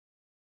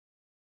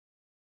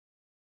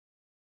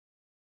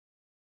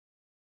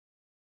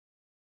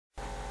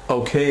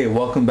Okay,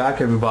 welcome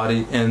back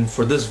everybody, and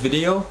for this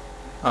video,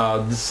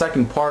 the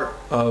second part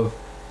of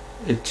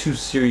a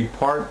two-series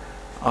part,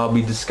 I'll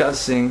be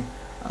discussing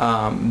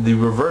the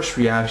reverse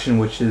reaction,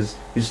 which is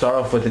you start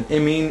off with an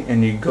imine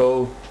and you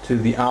go to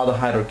the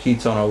aldehyde or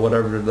ketone or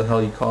whatever the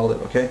hell you call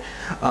it, okay?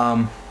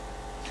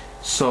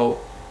 So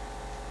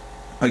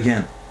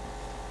again,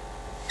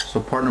 so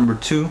part number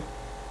two,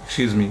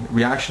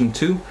 reaction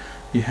two,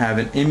 you have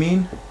an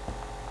imine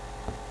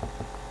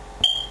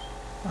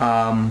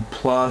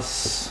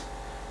plus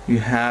you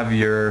have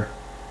your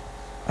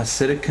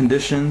acidic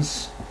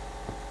conditions,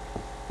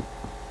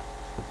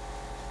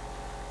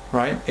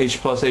 right? H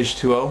plus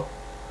H2O,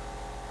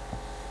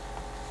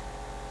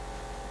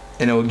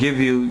 and it will give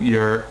you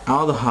your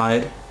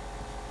aldehyde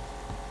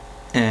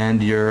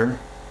and your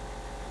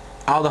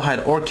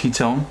aldehyde or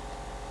ketone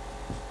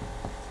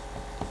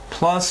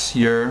plus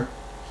your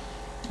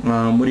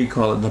what do you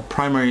call it, the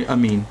primary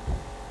amine.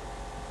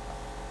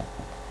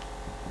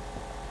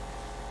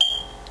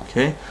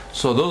 Okay,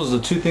 so those are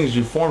the two things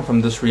you form from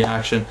this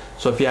reaction.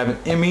 So if you have an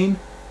imine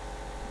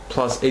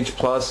plus H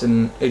plus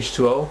and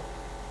H2O,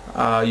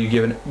 you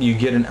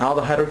get an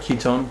aldehyde or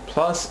ketone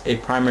plus a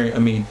primary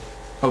amine.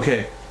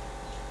 Okay,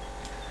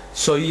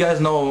 so you guys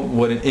know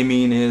what an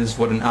imine is,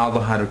 what an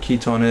aldehyde or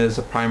ketone is,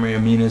 a primary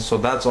amine is, so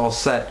that's all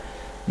set.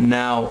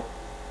 Now,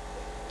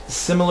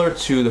 similar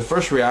to the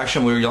first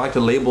reaction where you like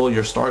to label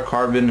your star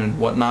carbon and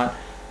whatnot,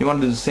 you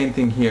want to do the same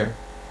thing here.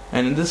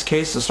 And in this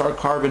case, the star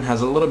carbon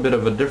has a little bit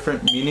of a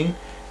different meaning.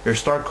 Your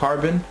star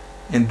carbon,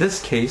 in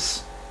this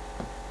case,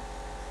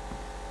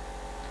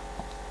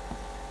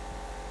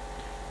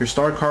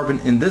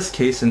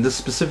 in this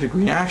specific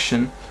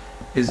reaction,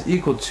 is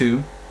equal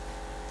to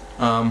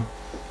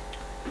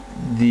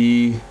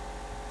the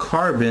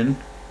carbon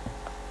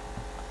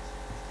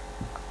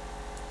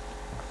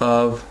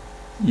of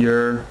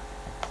your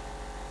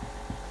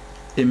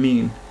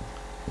imine.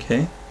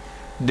 Okay,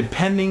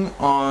 depending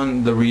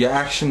on the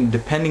reaction,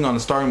 depending on the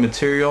starting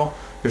material,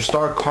 your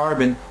star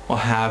carbon will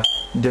have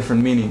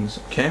different meanings.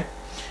 Okay,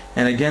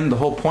 and again, the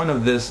whole point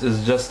of this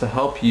is just to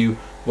help you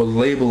with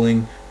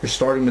labeling your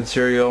starting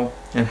material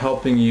and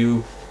helping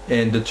you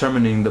in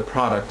determining the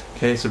product.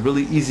 Okay, it's a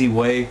really easy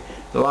way.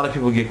 A lot of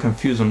people get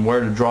confused on where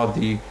to draw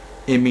the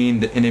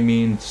imine, the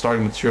enamine,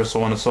 starting material,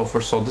 so on and so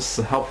forth. So this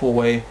is a helpful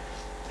way,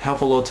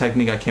 helpful little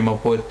technique I came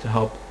up with to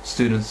help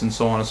students and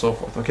so on and so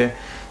forth. Okay,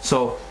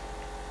 so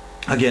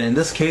again, in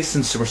this case,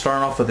 since we're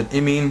starting off with an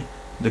imine,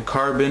 the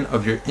carbon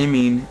of your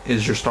imine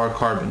is your star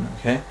carbon.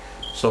 Okay,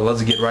 so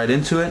let's get right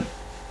into it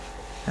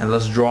and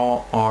let's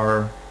draw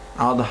our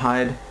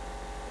aldehyde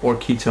or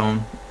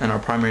ketone and our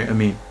primary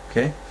amine.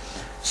 Okay,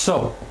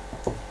 so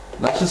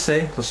let's just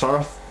say, let's start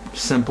off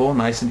simple,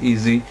 nice and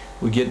easy.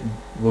 We'll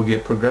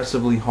get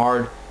progressively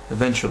hard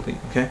eventually.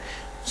 Okay,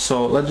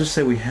 so let's just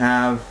say we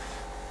have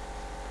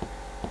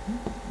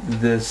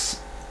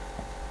this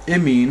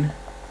imine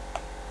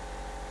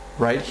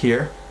right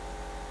here.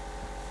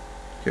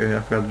 Okay,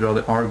 I forgot to draw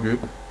the R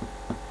group.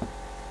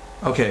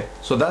 Okay,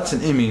 so that's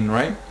an imine,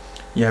 right?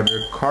 You have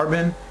your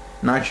carbon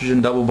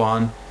nitrogen double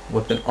bond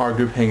with an R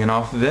group hanging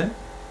off of it.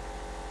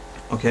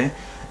 Okay,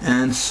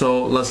 and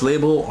so let's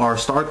label our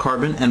star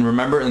carbon, and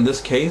remember, in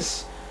this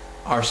case,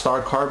 our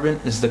star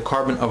carbon is the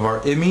carbon of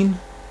our imine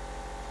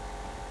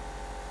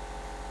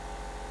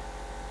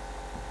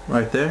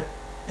right there,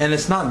 and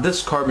it's not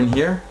this carbon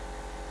here,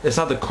 it's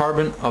not the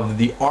carbon of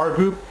the R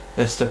group,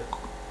 it's the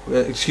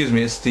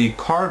it's the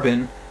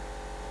carbon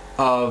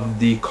of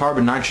the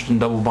carbon nitrogen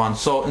double bond.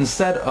 So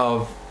instead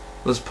of,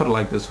 let's put it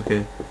like this,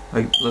 okay,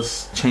 like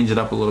let's change it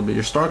up a little bit.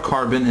 Your star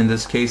carbon in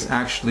this case,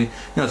 actually,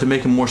 to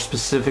make it more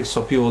specific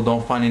so people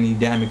don't find any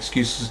damn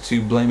excuses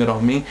to blame it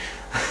on me,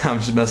 I'm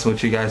just messing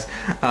with you guys.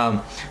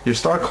 Your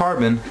star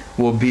carbon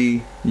will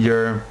be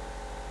your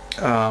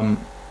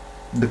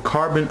the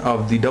carbon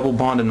of the double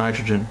bonded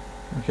nitrogen.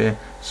 Okay,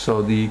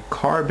 so the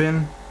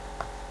carbon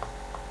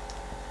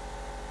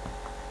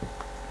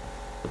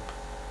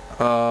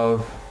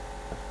of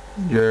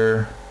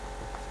your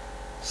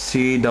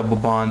C double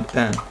bond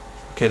N.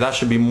 Okay, that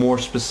should be more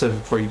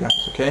specific for you guys.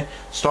 Okay,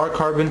 star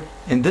carbon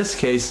in this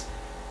case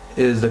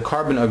is the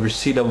carbon of your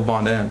C double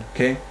bond N.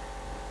 Okay,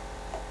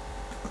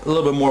 a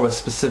little bit more of a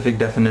specific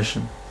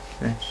definition.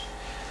 Okay,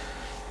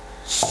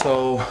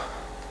 so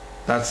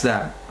that's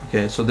that.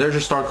 Okay, so there's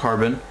your star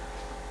carbon,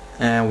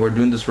 and we're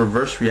doing this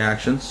reverse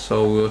reaction,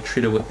 so we'll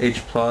treat it with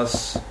H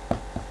plus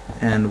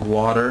and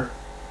water.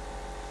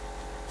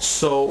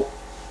 So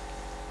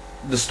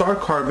the star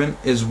carbon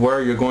is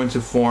where you're going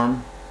to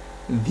form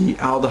the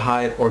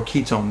aldehyde or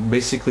ketone,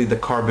 basically the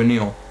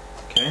carbonyl.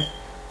 Okay,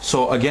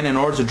 so again, in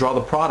order to draw the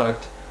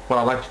product, what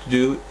I like to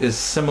do is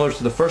similar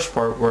to the first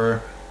part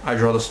where I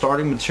draw the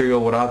starting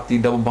material without the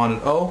double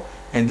bonded O.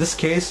 In this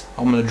case,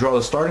 I'm going to draw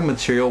the starting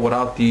material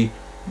without the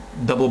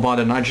double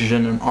bonded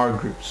nitrogen and R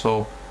group.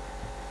 So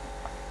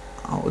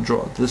I'll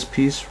draw this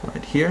piece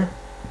right here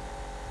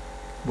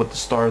with the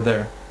star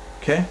there.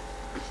 Okay,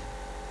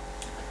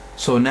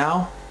 so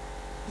now,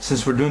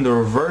 since we're doing the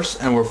reverse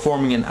and we're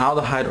forming an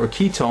aldehyde or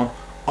ketone,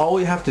 all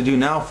we have to do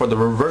now for the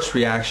reverse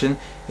reaction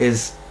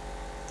is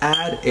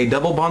add a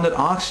double bonded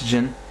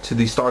oxygen to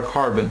the star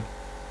carbon.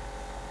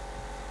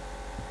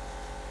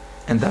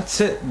 And that's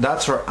it.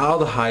 That's our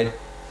aldehyde.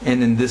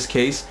 And in this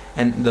case,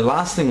 and the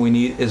last thing we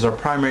need is our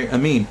primary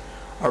amine.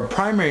 Our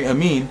primary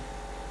amine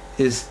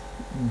is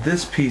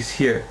this piece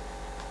here.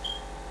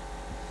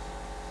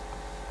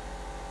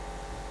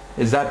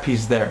 Is that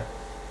piece there.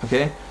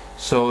 Okay?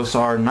 So it's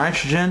our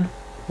nitrogen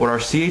with our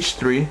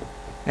CH3.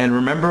 And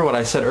remember what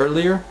I said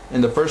earlier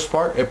in the first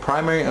part, a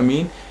primary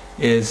amine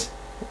is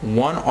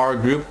one R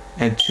group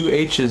and two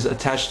H's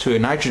attached to a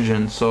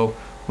nitrogen. So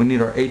we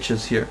need our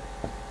H's here.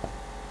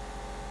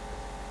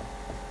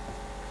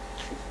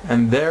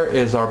 And there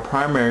is our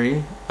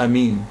primary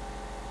amine.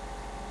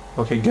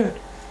 Okay, good.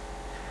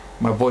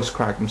 My voice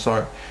cracked, I'm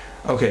sorry.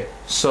 Okay,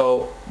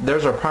 so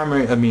there's our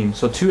primary amine.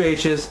 So two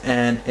H's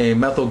and a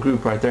methyl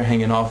group right there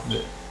hanging off of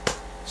it.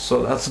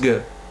 So that's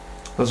good.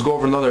 Let's go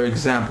over another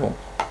example.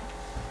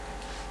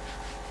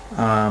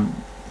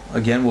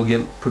 Again, we'll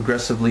get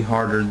progressively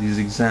harder, these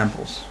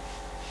examples.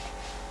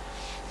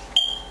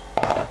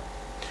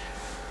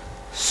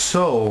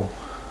 So,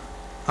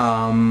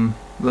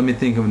 let me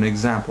think of an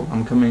example.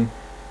 I'm coming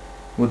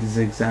with these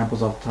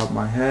examples off the top of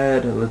my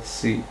head. Let's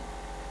see.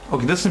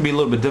 Okay, this can be a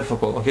little bit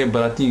difficult, okay,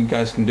 but I think you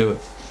guys can do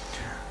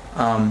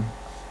it.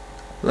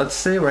 Let's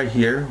say right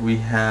here we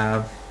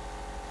have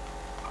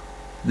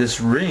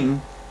this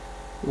ring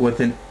with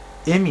an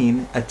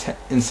imine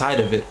inside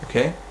of it,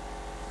 okay?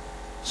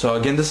 So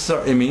again, this is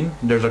our imine.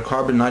 There's a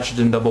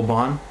carbon-nitrogen double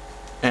bond,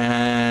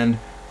 and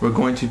we're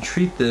going to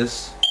treat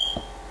this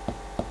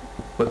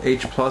with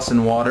H plus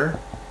in water,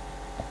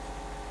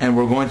 and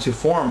we're going to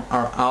form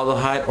our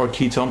aldehyde or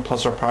ketone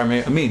plus our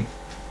primary amine.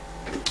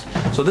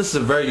 So this is a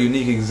very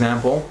unique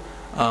example.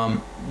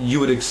 You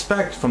would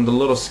expect from the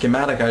little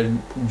schematic I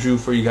drew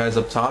for you guys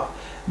up top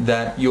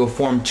that you will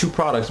form two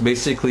products,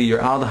 basically your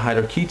aldehyde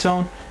or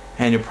ketone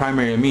and your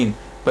primary amine.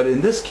 But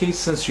in this case,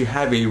 since you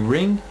have a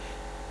ring,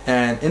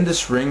 and in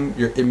this ring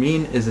your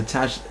imine is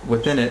attached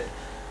within it,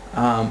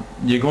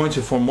 you're going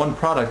to form one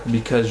product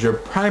because your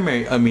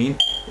primary amine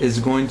is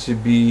going to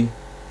be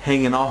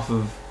hanging off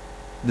of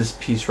this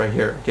piece right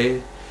here,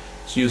 okay?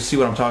 So you'll see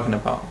what I'm talking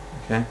about,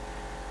 okay,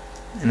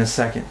 in a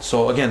second.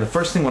 So again, the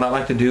first thing what I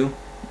like to do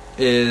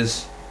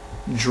is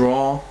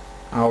draw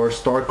our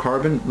star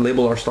carbon,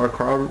 label our star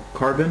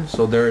carbon.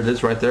 So there it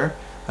is right there.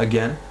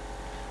 Again,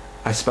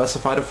 I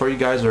specified it for you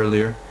guys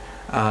earlier,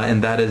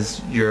 and that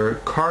is your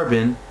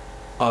carbon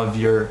of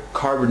your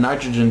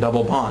carbon-nitrogen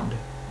double bond,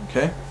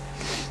 okay?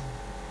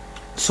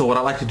 So what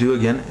I like to do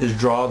again is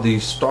draw the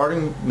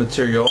starting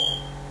material.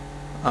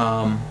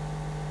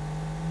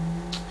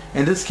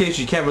 In this case,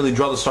 you can't really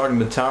draw the starting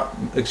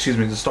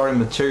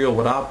material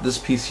without this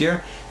piece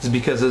here, is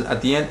because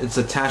at the end it's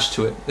attached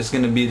to it. It's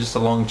going to be just a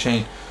long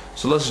chain.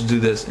 So let's do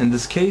this. In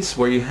this case,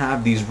 where you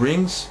have these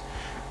rings,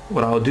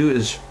 what I'll do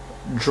is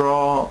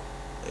draw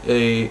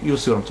a. You'll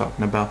see what I'm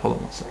talking about. Hold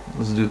on one second.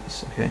 Let's do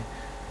this. Okay.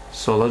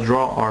 So let's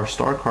draw our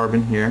star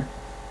carbon here.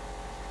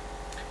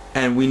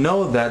 And we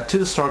know that to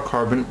the star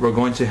carbon we're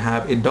going to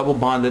have a double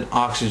bonded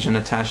oxygen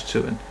attached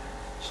to it.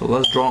 So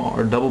let's draw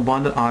our double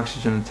bonded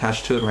oxygen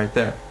attached to it right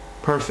there.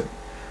 Perfect.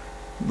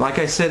 Like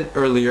I said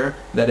earlier,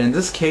 that in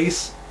this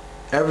case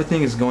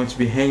everything is going to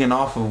be hanging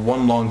off of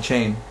one long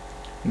chain.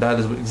 That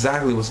is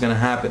exactly what's going to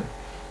happen.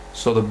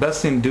 So the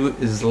best thing to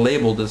do is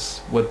label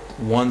this with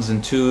 1s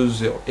and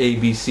 2s, A,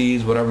 B,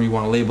 C's, whatever you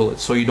want to label it,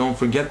 so you don't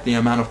forget the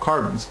amount of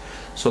carbons.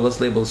 So let's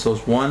label it. So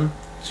it's 1,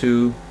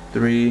 2,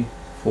 3,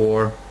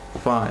 4,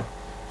 5.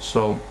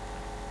 So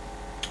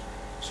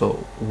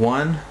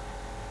 1,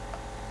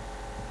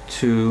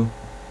 2,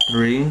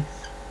 3,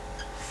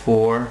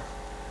 4,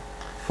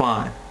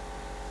 5.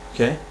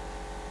 Okay.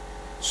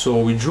 So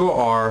we drew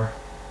our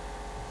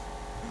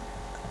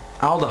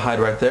aldehyde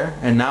right there,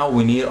 and now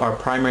we need our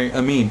primary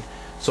amine.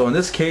 So in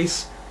this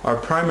case, our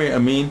primary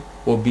amine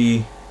will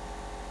be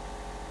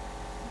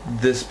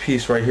this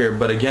piece right here,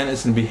 but again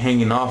it's going to be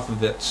hanging off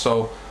of it.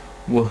 So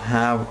we'll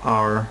have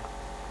our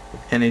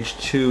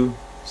NH2,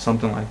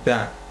 something like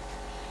that.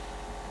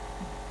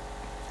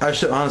 I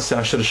should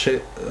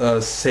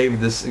have saved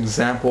this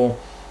example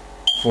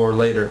for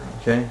later,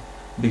 okay,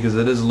 because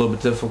it is a little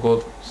bit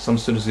difficult. Some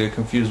students get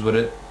confused with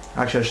it.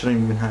 Actually, I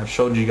shouldn't even have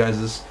showed you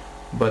guys this,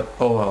 but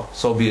oh well,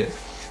 so be it.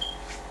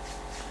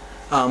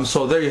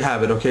 So there you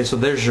have it. Okay, so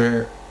there's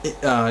your your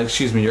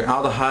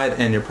aldehyde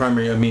and your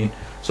primary amine.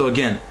 So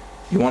again,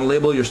 you want to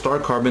label your star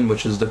carbon,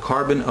 which is the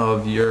carbon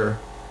of your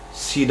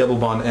C double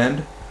bond end.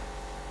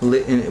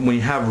 When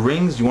you have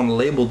rings, you want to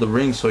label the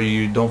ring so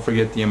you don't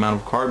forget the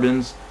amount of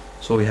carbons.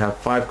 So we have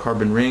 5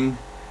 carbon ring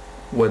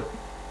with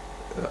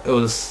it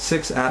was a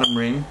 6 atom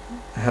ring,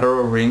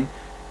 hetero ring.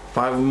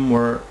 5 of them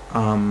were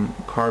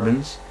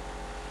carbons.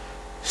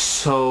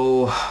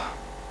 So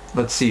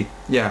let's see,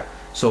 yeah.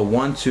 So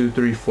 1, 2,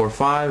 3, 4,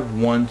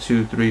 5. 1,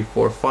 2, 3,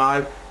 4,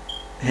 5.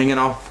 Hanging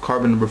off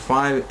carbon number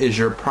 5 is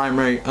your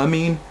primary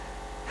amine.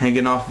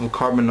 Hanging off of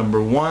carbon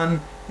number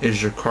 1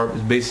 is your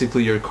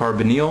basically your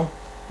carbonyl,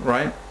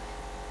 right?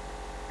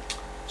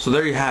 So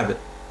there you have it.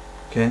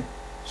 Okay.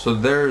 So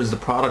there is the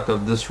product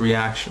of this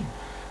reaction.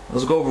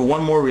 Let's go over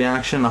one more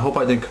reaction. I hope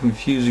I didn't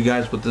confuse you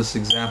guys with this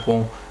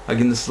example.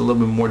 Again, this is a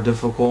little bit more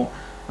difficult,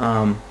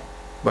 but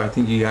I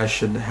think you guys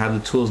should have the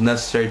tools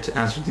necessary to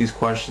answer these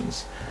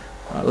questions.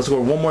 Let's go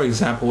over one more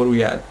example. What are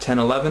we at? 10,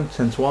 11,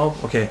 10,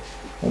 12? Okay,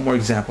 one more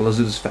example. Let's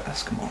do this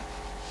fast. Come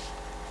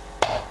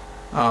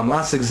on.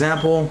 Last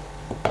example.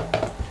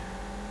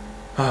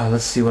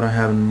 Let's see what I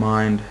have in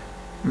mind.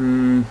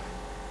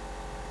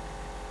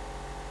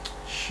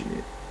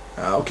 Shit.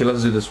 Okay,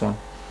 let's do this one.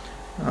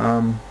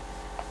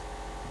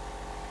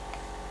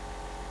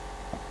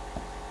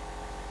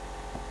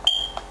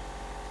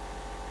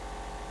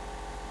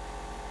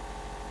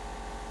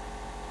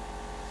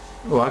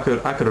 Oh, I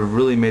could have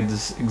really made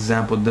this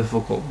example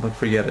difficult, but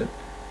forget it.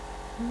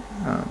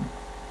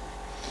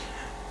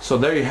 So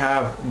there you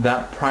have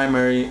that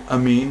primary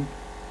amine.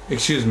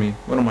 Excuse me,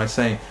 what am I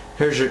saying?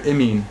 Here's your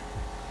imine.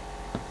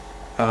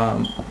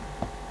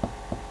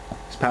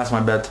 It's past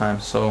my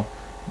bedtime, so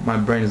my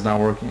brain is not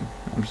working.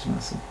 I'm just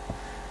messing.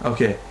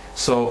 Okay,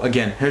 so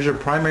again, here's your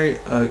primary.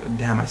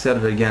 Damn, I said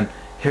it again.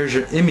 Here's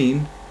your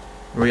imine,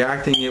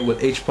 reacting it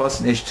with H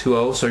plus and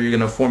H2O. So you're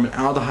gonna form an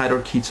aldehyde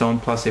or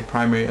ketone plus a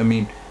primary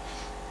amine.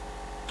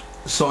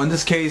 So in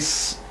this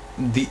case,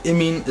 the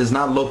imine is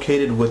not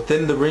located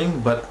within the ring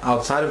but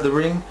outside of the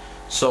ring.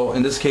 So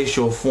in this case,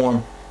 you'll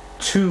form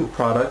two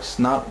products,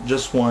 not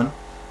just one,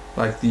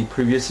 like the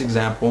previous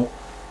example.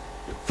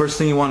 First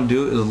thing you want to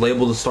do is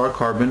label the star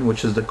carbon,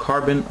 which is the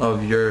carbon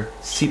of your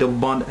C double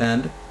bond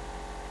end,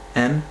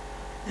 N,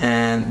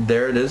 and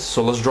there it is.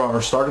 So let's draw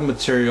our starting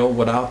material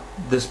without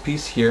this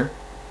piece here.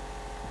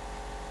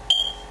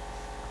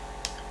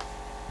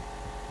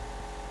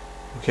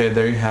 Okay,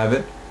 there you have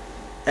it.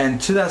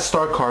 And to that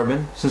star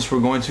carbon, since we're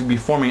going to be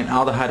forming an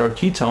aldehyde or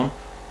ketone,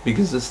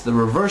 because it's the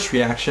reverse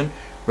reaction,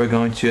 we're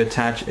going to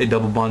attach a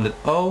double bonded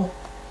O.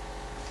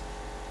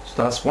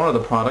 So that's one of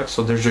the products.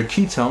 So there's your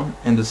ketone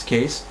in this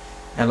case.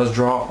 And let's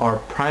draw our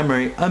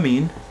primary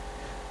amine.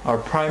 Our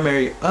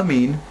primary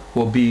amine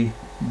will be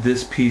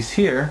this piece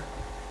here,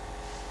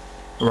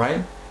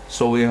 right?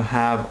 So we'll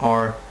have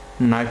our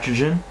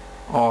nitrogen,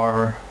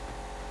 our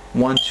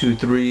 1, 2,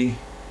 3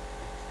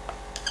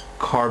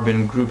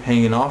 carbon group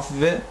hanging off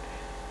of it,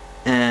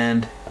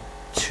 and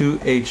 2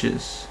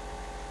 H's.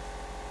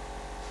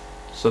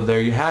 So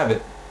there you have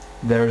it.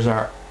 There's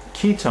our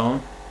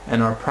ketone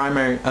and our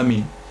primary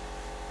amine.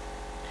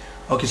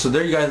 Okay, so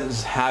there you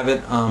guys have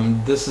it.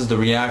 This is the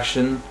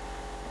reaction.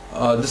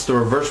 This is the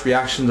reverse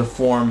reaction to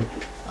form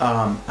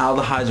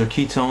aldehydes or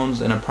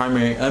ketones and a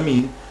primary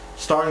amine,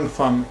 starting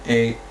from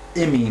a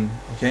imine.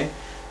 Okay.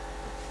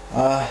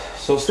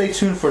 So stay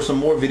tuned for some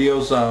more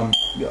videos.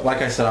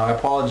 Like I said, I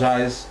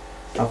apologize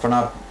for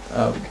not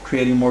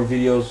creating more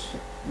videos,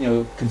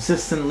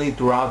 consistently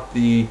throughout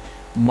the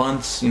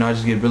months. I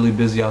just get really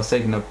busy. I was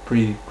taking a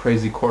pretty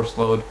crazy course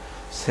load. I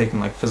was taking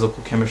like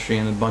physical chemistry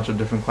and a bunch of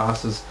different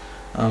classes,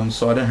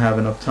 so I didn't have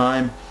enough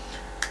time.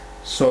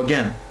 So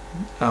again,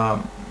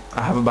 I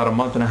have about a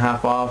month and a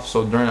half off,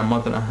 so during a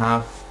month and a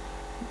half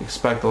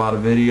expect a lot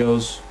of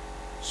videos.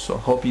 So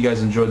hope you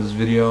guys enjoyed this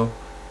video.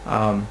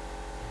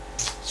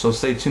 So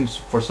stay tuned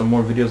for some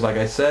more videos. Like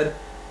I said,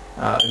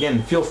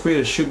 again, feel free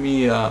to shoot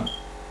me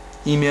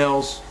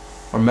emails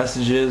or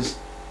messages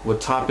with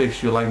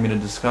topics you'd like me to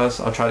discuss.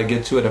 I'll try to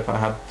get to it if I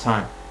have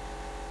time.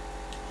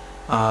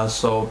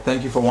 So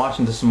thank you for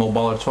watching. This is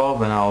Moballer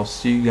 12, and I'll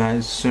see you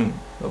guys soon.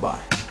 Bye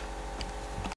bye.